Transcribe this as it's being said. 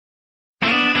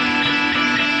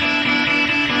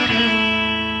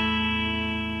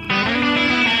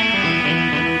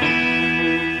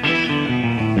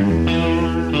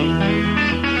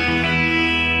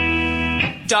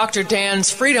Dr.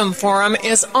 Dan's Freedom Forum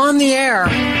is on the air.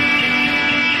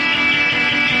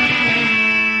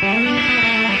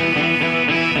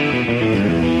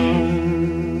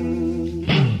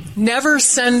 Never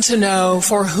send to know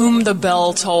for whom the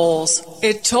bell tolls.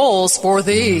 It tolls for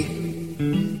thee.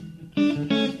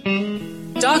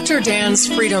 Dr. Dan's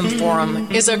Freedom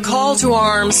Forum is a call to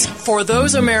arms for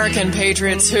those American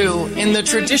patriots who, in the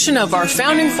tradition of our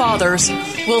founding fathers,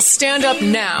 will stand up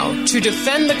now to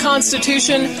defend the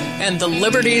Constitution and the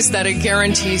liberties that it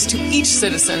guarantees to each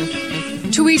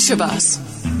citizen, to each of us.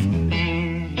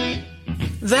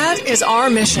 That is our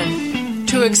mission,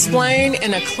 to explain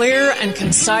in a clear and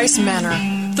concise manner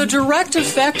the direct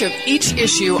effect of each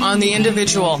issue on the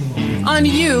individual, on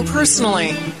you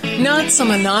personally, not some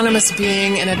anonymous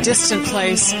being in a distant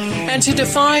place, and to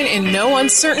define in no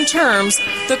uncertain terms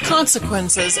the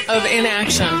consequences of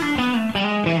inaction.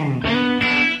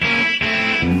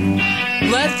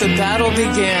 Let the battle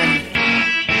begin.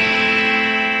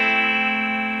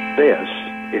 This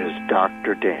is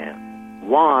Dr. Dan.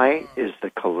 Why is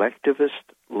the collectivist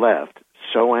left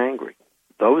so angry?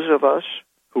 Those of us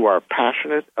who are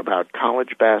passionate about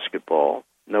college basketball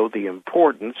know the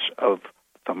importance of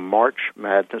the March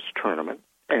Madness tournament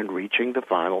and reaching the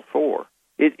Final Four.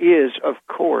 It is, of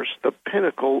course, the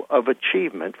pinnacle of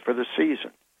achievement for the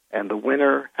season, and the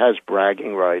winner has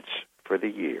bragging rights for the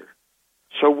year.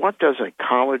 So what does a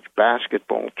college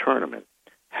basketball tournament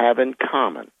have in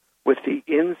common with the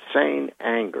insane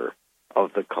anger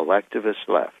of the collectivist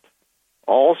left?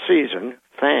 All season,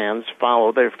 fans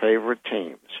follow their favorite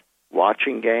teams,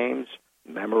 watching games,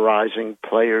 memorizing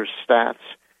players' stats,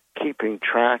 keeping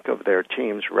track of their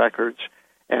team's records,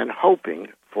 and hoping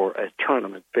for a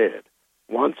tournament bid.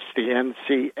 Once the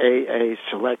NCAA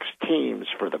selects teams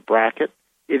for the bracket,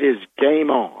 it is game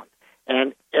on,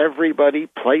 and everybody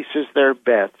places their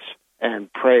bets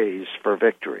and prays for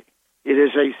victory. It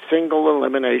is a single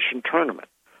elimination tournament,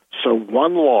 so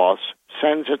one loss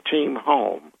sends a team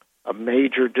home, a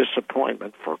major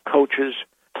disappointment for coaches,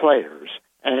 players,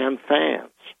 and fans.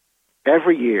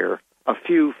 Every year, a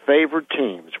few favored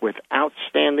teams with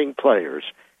outstanding players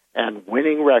and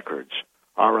winning records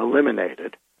are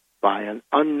eliminated by an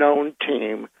unknown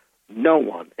team no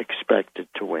one expected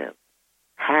to win.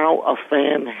 How a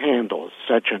fan handles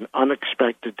such an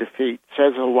unexpected defeat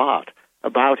says a lot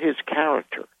about his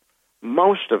character.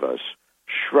 Most of us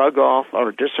shrug off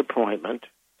our disappointment,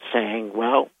 saying,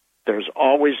 well, there's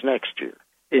always next year.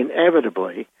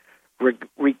 Inevitably,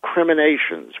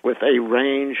 recriminations with a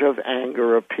range of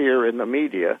anger appear in the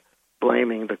media,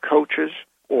 blaming the coaches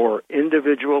or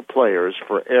individual players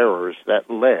for errors that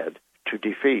led to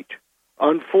defeat.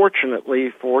 Unfortunately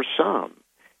for some,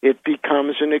 it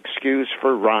becomes an excuse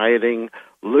for rioting,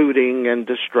 looting, and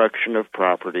destruction of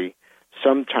property,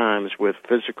 sometimes with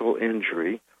physical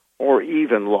injury or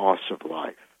even loss of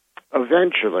life.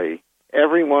 Eventually,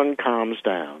 everyone calms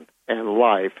down and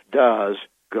life does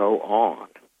go on.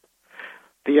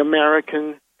 The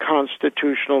American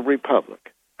constitutional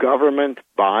republic, government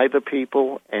by the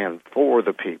people and for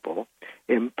the people,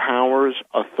 empowers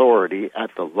authority at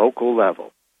the local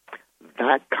level.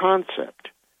 That concept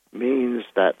means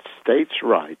that states'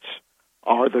 rights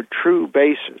are the true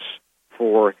basis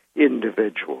for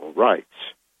individual rights.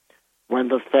 When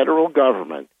the federal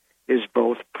government is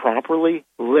both properly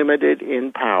limited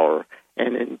in power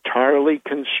and entirely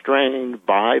constrained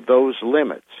by those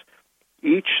limits,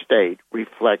 each state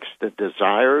reflects the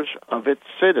desires of its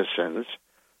citizens,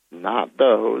 not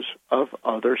those of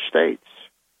other states.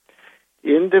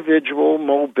 Individual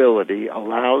mobility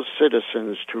allows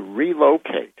citizens to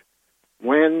relocate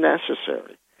when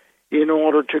necessary in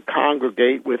order to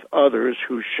congregate with others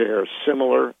who share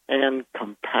similar and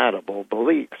compatible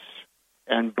beliefs.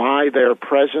 And by their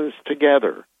presence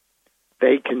together,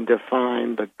 they can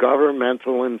define the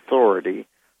governmental authority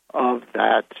of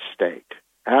that state.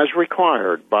 As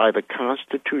required by the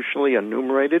constitutionally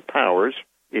enumerated powers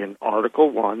in Article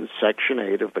 1, Section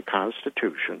 8 of the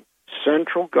Constitution,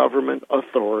 central government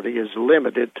authority is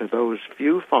limited to those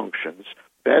few functions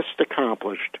best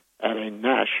accomplished at a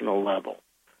national level.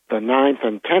 The 9th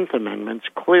and 10th Amendments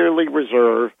clearly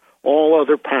reserve all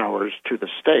other powers to the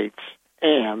states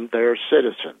and their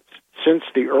citizens. Since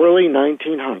the early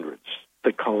 1900s,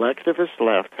 the collectivist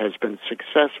left has been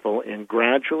successful in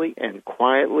gradually and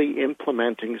quietly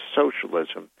implementing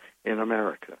socialism in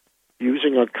America,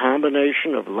 using a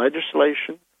combination of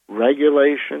legislation,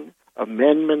 regulation,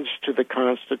 amendments to the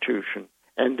Constitution,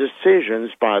 and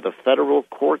decisions by the federal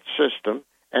court system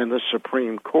and the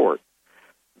Supreme Court.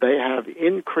 They have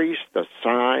increased the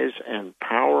size and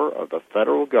power of the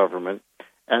federal government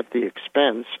at the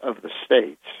expense of the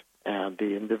states and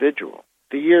the individual.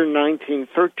 The year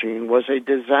 1913 was a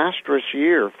disastrous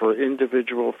year for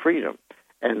individual freedom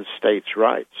and states'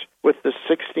 rights, with the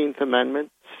 16th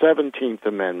Amendment, 17th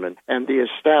Amendment, and the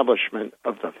establishment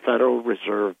of the Federal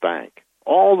Reserve Bank,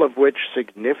 all of which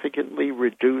significantly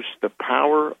reduced the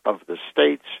power of the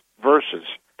states versus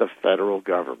the federal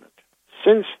government.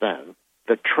 Since then,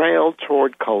 the trail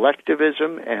toward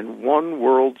collectivism and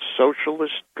one-world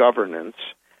socialist governance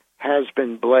has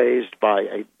been blazed by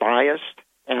a biased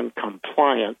and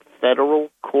compliant federal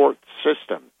court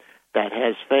system that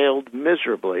has failed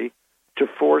miserably to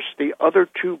force the other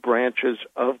two branches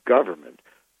of government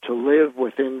to live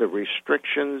within the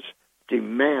restrictions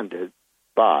demanded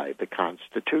by the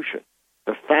Constitution.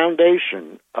 The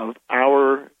foundation of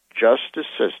our justice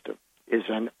system is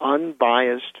an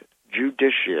unbiased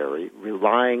judiciary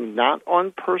relying not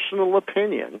on personal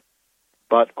opinion,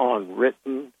 but on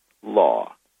written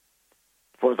law.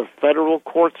 For the federal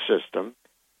court system,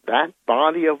 that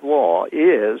body of law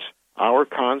is our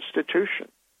Constitution,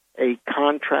 a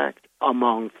contract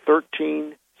among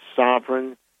 13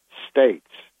 sovereign states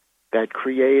that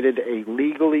created a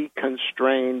legally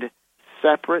constrained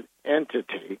separate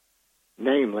entity,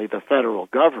 namely the federal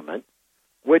government,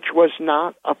 which was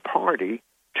not a party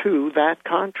to that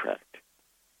contract.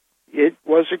 It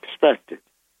was expected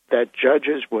that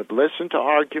judges would listen to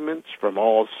arguments from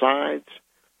all sides,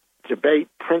 debate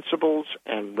principles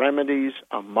and remedies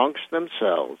amongst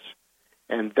themselves,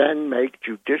 and then make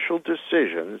judicial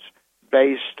decisions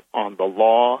based on the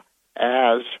law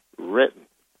as written.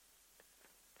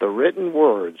 The written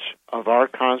words of our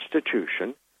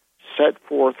Constitution set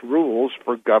forth rules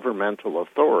for governmental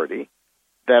authority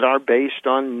that are based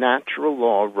on natural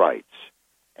law rights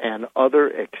and other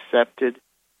accepted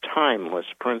timeless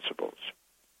principles.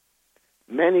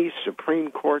 Many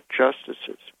Supreme Court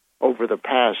justices over the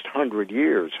past 100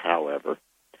 years, however,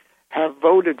 have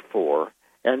voted for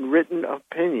and written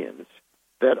opinions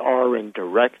that are in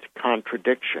direct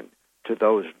contradiction to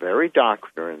those very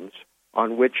doctrines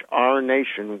on which our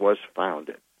nation was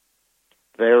founded.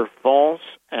 Their false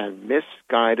and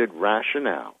misguided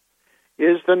rationale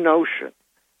is the notion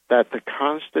that the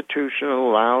Constitution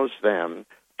allows them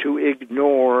to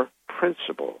ignore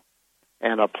principle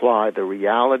and apply the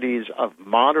realities of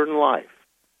modern life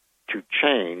to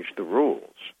change the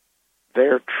rules.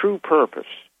 Their true purpose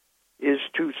is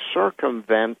to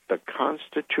circumvent the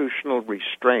constitutional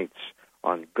restraints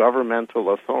on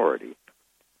governmental authority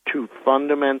to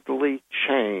fundamentally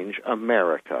change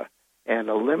America and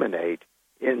eliminate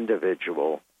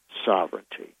individual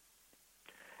sovereignty.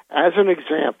 As an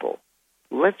example,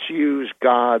 let's use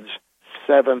God's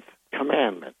seventh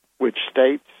commandment, which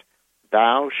states,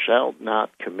 "Thou shalt not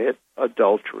commit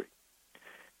adultery."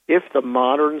 If the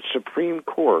modern Supreme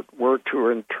Court were to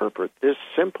interpret this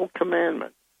simple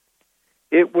commandment,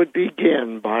 it would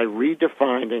begin by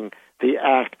redefining the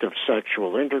act of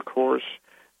sexual intercourse,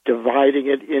 dividing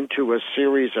it into a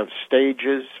series of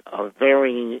stages of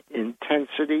varying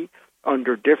intensity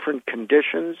under different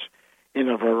conditions in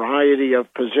a variety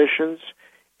of positions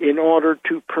in order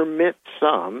to permit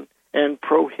some and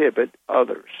prohibit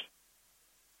others.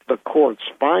 The court's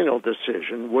final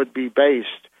decision would be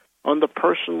based on the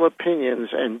personal opinions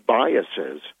and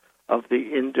biases of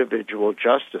the individual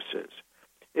justices,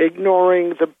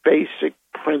 ignoring the basic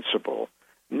principle,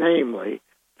 namely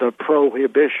the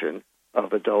prohibition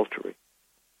of adultery.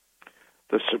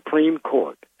 The Supreme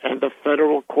Court and the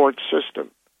federal court system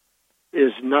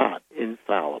is not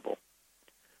infallible.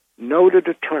 Noted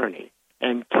attorney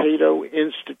and Cato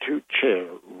Institute chair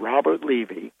Robert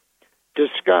Levy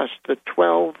discussed the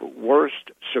 12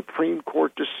 worst Supreme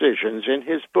Court decisions in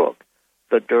his book,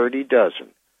 The Dirty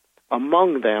Dozen,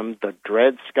 among them the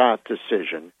Dred Scott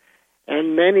decision,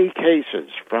 and many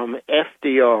cases from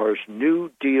FDR's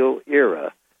New Deal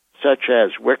era, such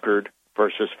as Wickard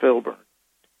versus Filburn.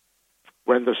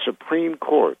 When the Supreme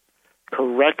Court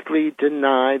correctly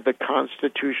denied the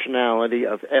constitutionality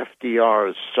of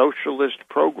FDR's socialist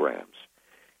programs,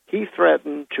 he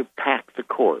threatened to pack the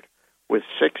court with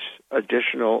 6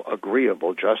 additional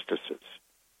agreeable justices.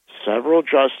 Several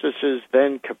justices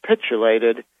then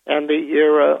capitulated, and the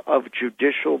era of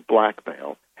judicial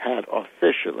blackmail had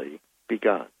officially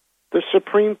begun. The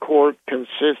Supreme Court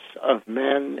consists of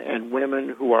men and women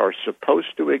who are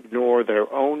supposed to ignore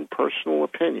their own personal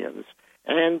opinions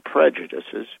and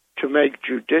prejudices to make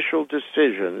judicial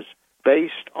decisions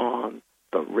based on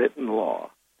the written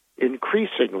law.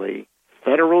 Increasingly,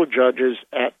 federal judges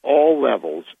at all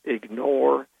levels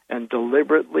ignore and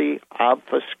deliberately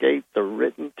obfuscate the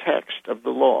written text of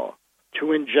the law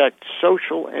to inject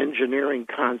social engineering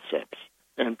concepts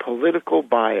and political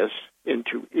bias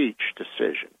into each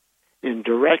decision. in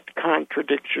direct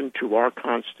contradiction to our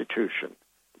Constitution,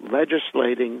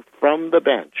 legislating from the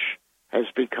bench has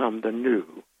become the new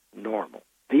normal.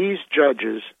 These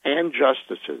judges and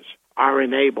justices are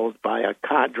enabled by a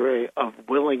cadre of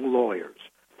willing lawyers,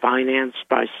 financed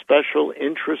by special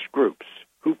interest groups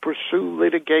who pursue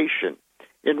litigation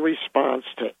in response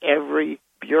to every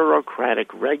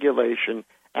bureaucratic regulation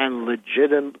and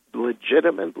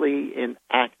legitimately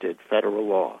enacted federal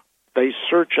law. They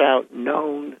search out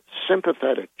known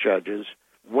sympathetic judges,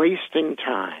 wasting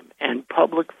time and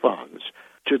public funds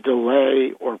to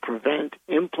delay or prevent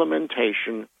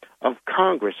implementation of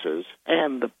Congress's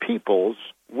and the people's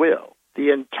will.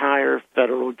 The entire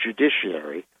federal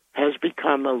judiciary has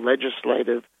become a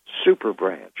legislative super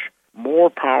branch, more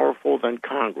powerful than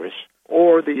Congress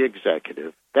or the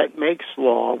executive, that makes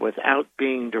law without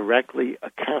being directly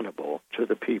accountable to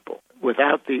the people,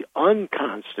 without the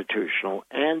unconstitutional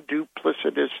and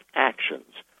duplicitous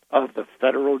actions of the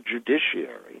federal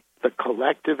judiciary. The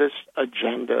collectivist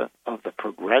agenda of the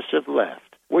progressive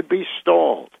left would be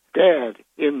stalled, dead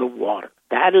in the water.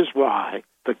 That is why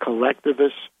the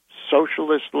collectivist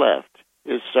socialist left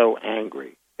is so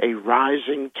angry. A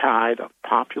rising tide of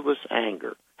populist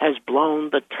anger has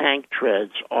blown the tank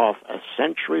treads off a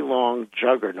century-long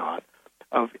juggernaut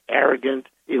of arrogant,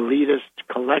 elitist,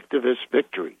 collectivist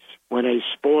victories. When a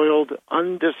spoiled,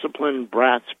 undisciplined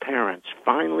brat's parents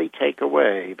finally take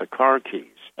away the car keys,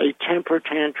 a temper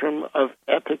tantrum of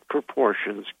epic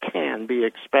proportions can be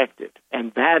expected.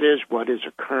 And that is what is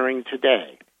occurring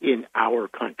today in our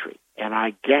country. And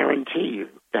I guarantee you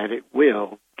that it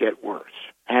will get worse.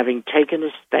 Having taken a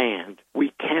stand,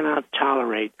 we cannot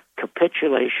tolerate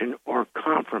capitulation or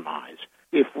compromise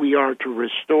if we are to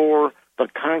restore the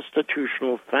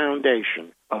constitutional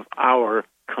foundation of our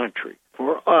country.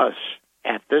 For us,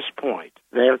 at this point,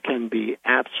 there can be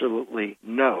absolutely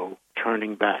no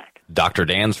turning back. Dr.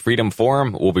 Dan's Freedom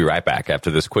Forum. We'll be right back after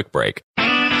this quick break.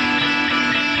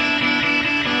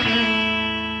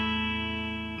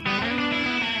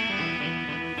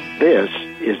 This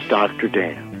is Dr.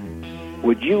 Dan.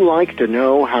 Would you like to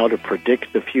know how to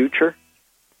predict the future?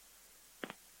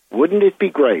 Wouldn't it be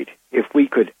great if we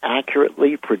could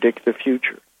accurately predict the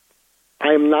future?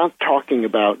 I am not talking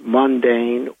about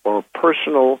mundane or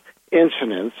personal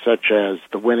incidents such as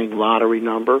the winning lottery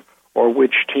number or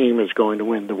which team is going to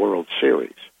win the World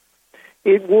Series.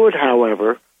 It would,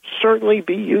 however, certainly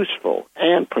be useful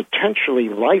and potentially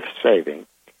life-saving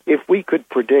if we could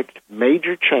predict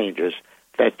major changes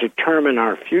that determine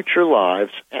our future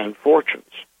lives and fortunes.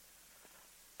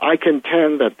 I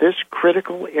contend that this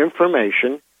critical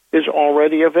information is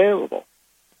already available.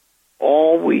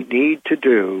 All we need to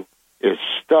do is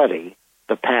study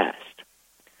the past.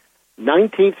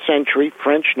 19th century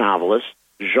French novelist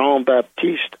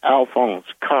Jean-Baptiste Alphonse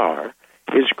Karr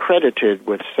is credited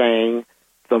with saying,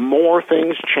 "The more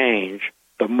things change,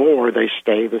 the more they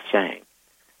stay the same."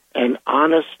 An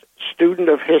honest student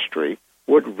of history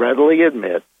would readily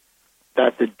admit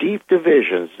that the deep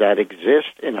divisions that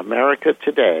exist in America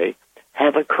today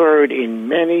have occurred in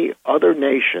many other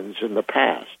nations in the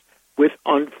past with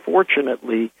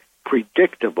unfortunately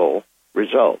predictable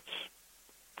results.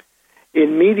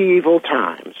 In medieval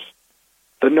times,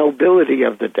 the nobility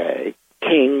of the day,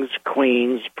 kings,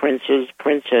 queens, princes,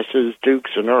 princesses,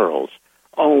 dukes, and earls,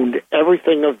 owned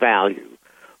everything of value,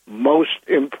 most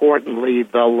importantly,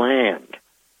 the land.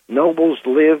 Nobles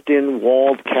lived in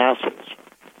walled castles,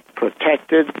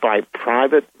 protected by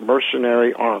private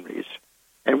mercenary armies,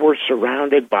 and were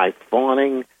surrounded by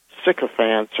fawning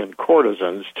sycophants and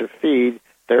courtesans to feed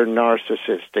their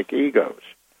narcissistic egos.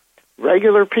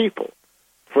 Regular people,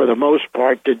 for the most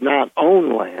part, did not own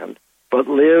land, but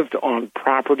lived on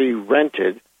property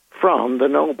rented from the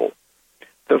noble.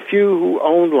 The few who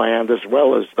owned land, as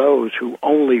well as those who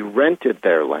only rented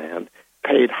their land,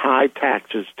 paid high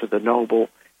taxes to the noble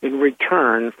in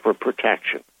return for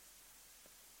protection.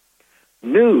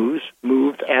 News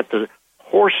moved at the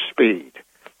horse speed,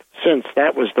 since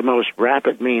that was the most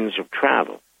rapid means of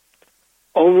travel.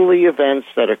 Only events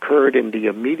that occurred in the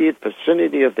immediate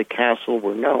vicinity of the castle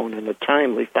were known in a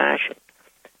timely fashion.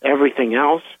 Everything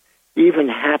else, even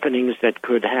happenings that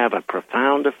could have a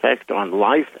profound effect on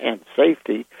life and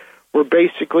safety, were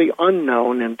basically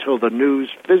unknown until the news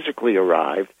physically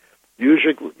arrived,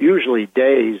 usually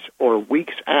days or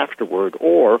weeks afterward,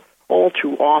 or, all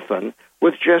too often,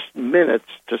 with just minutes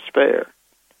to spare.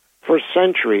 For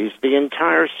centuries, the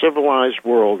entire civilized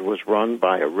world was run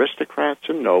by aristocrats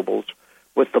and nobles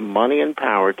with the money and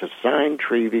power to sign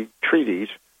treaties,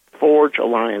 forge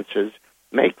alliances,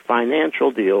 make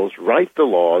financial deals, write the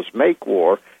laws, make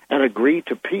war, and agree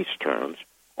to peace terms,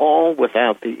 all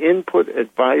without the input,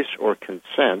 advice, or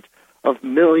consent of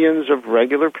millions of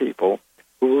regular people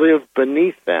who lived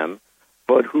beneath them,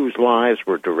 but whose lives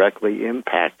were directly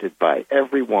impacted by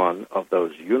every one of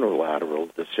those unilateral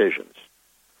decisions.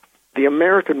 The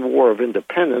American War of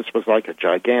Independence was like a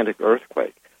gigantic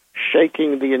earthquake,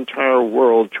 shaking the entire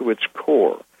world to its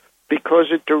core, because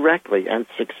it directly and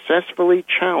successfully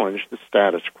challenged the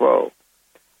status quo.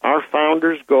 Our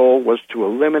founders' goal was to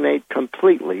eliminate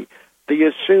completely the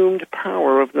assumed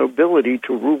power of nobility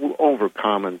to rule over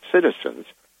common citizens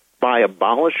by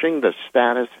abolishing the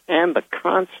status and the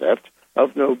concept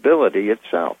of nobility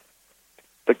itself.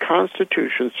 The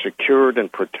Constitution secured and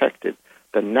protected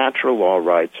the natural law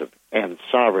rights and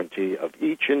sovereignty of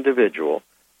each individual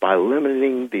by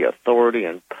limiting the authority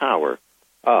and power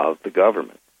of the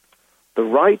government. The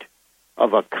right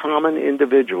of a common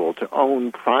individual to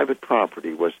own private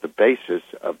property was the basis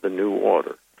of the new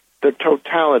order. The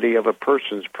totality of a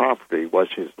person's property was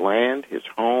his land, his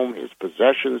home, his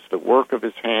possessions, the work of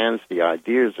his hands, the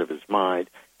ideas of his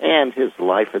mind, and his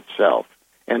life itself.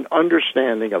 An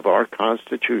understanding of our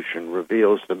Constitution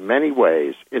reveals the many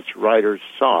ways its writers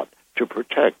sought to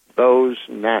protect those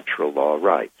natural law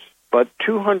rights. But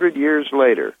 200 years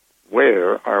later,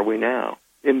 where are we now?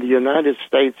 In the United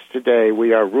States today,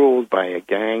 we are ruled by a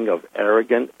gang of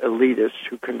arrogant elitists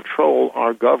who control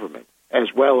our government, as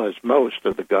well as most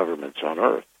of the governments on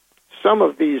earth. Some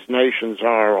of these nations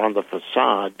are, on the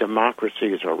facade,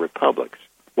 democracies or republics,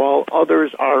 while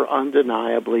others are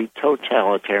undeniably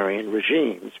totalitarian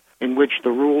regimes in which the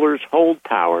rulers hold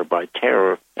power by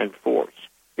terror and force.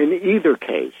 In either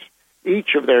case, each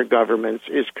of their governments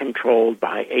is controlled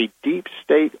by a deep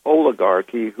state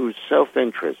oligarchy whose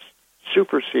self-interests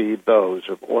supersede those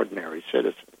of ordinary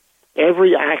citizens.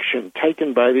 Every action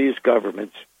taken by these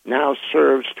governments now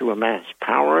serves to amass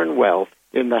power and wealth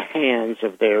in the hands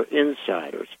of their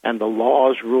insiders, and the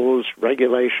laws, rules,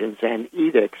 regulations, and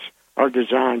edicts are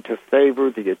designed to favor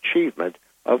the achievement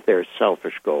of their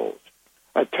selfish goals.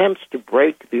 Attempts to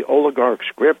break the oligarch's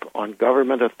grip on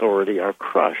government authority are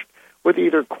crushed with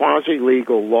either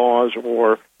quasi-legal laws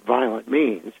or violent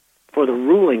means. For the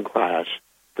ruling class,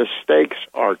 the stakes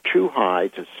are too high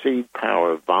to cede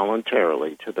power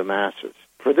voluntarily to the masses.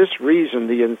 For this reason,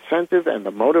 the incentive and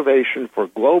the motivation for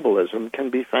globalism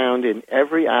can be found in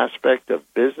every aspect of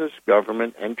business,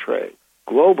 government, and trade.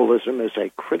 Globalism is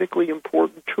a critically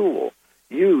important tool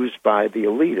used by the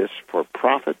elitists for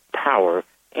profit, power,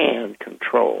 and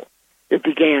control. It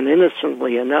began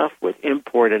innocently enough with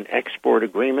import and export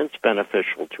agreements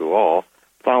beneficial to all,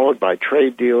 followed by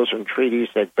trade deals and treaties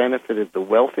that benefited the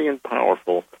wealthy and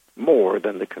powerful more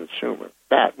than the consumer.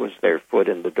 That was their foot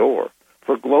in the door.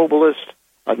 For globalists,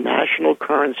 a national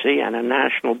currency and a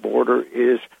national border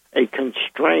is a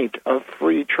constraint of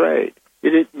free trade.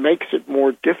 It makes it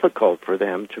more difficult for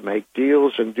them to make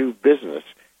deals and do business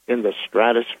in the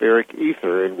stratospheric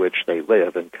ether in which they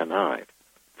live and connive.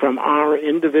 From our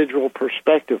individual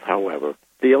perspective, however,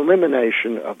 the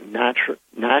elimination of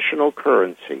national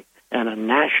currency and a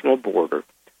national border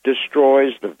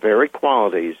destroys the very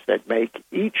qualities that make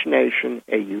each nation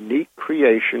a unique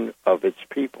creation of its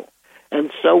people.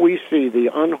 And so we see the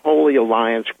unholy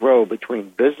alliance grow between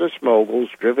business moguls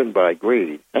driven by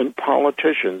greed and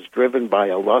politicians driven by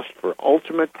a lust for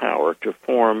ultimate power to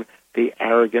form the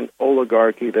arrogant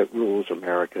oligarchy that rules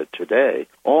America today,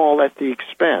 all at the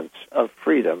expense of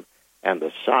freedom and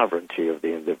the sovereignty of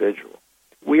the individual.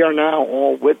 We are now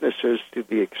all witnesses to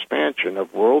the expansion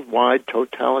of worldwide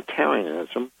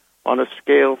totalitarianism on a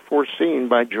scale foreseen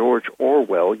by George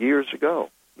Orwell years ago.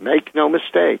 Make no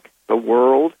mistake, the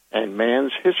world and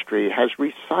man's history has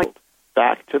recycled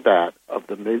back to that of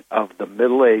the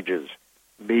Middle Ages,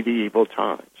 medieval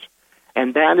times.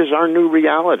 And that is our new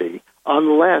reality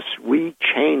unless we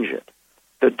change it.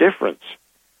 The difference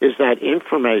is that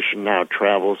information now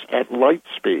travels at light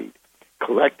speed.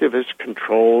 Collectivist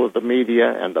control of the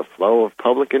media and the flow of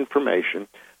public information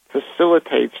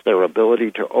facilitates their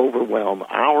ability to overwhelm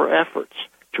our efforts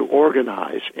to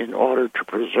organize in order to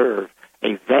preserve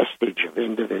a vestige of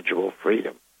individual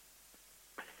freedom.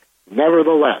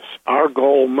 Nevertheless, our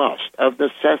goal must, of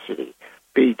necessity,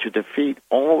 be to defeat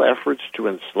all efforts to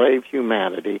enslave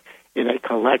humanity in a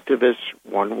collectivist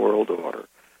one-world order.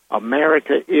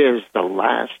 America is the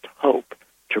last hope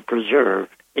to preserve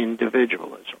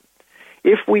individualism.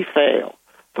 If we fail,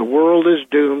 the world is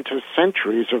doomed to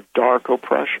centuries of dark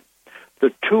oppression.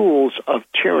 The tools of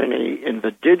tyranny in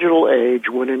the digital age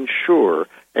would ensure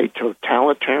a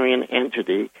totalitarian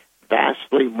entity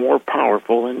vastly more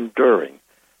powerful and enduring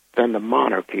than the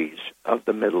monarchies of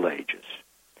the Middle Ages.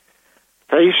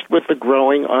 Faced with the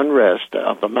growing unrest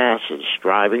of the masses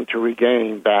striving to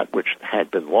regain that which had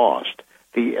been lost,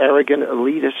 the arrogant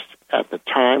elitists at the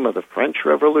time of the French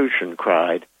Revolution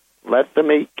cried, "Let them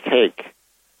eat cake."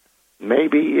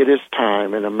 Maybe it is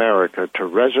time in America to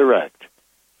resurrect,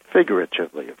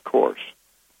 figuratively, of course,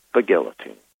 the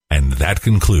guillotine. And that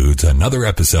concludes another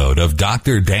episode of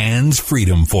Dr. Dan's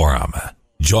Freedom Forum.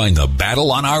 Join the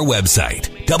battle on our website,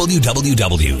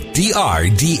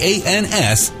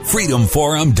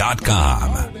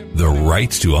 www.drdansfreedomforum.com. The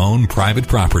right to own private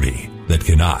property that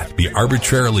cannot be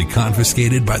arbitrarily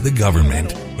confiscated by the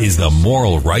government is the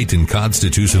moral right and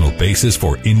constitutional basis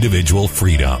for individual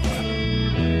freedom.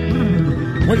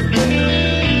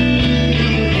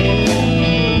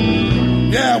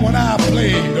 Yeah, when I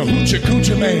play the Hoochie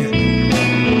Coochie Man,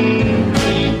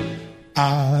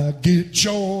 I get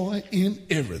joy in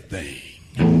everything.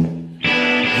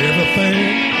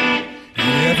 Everything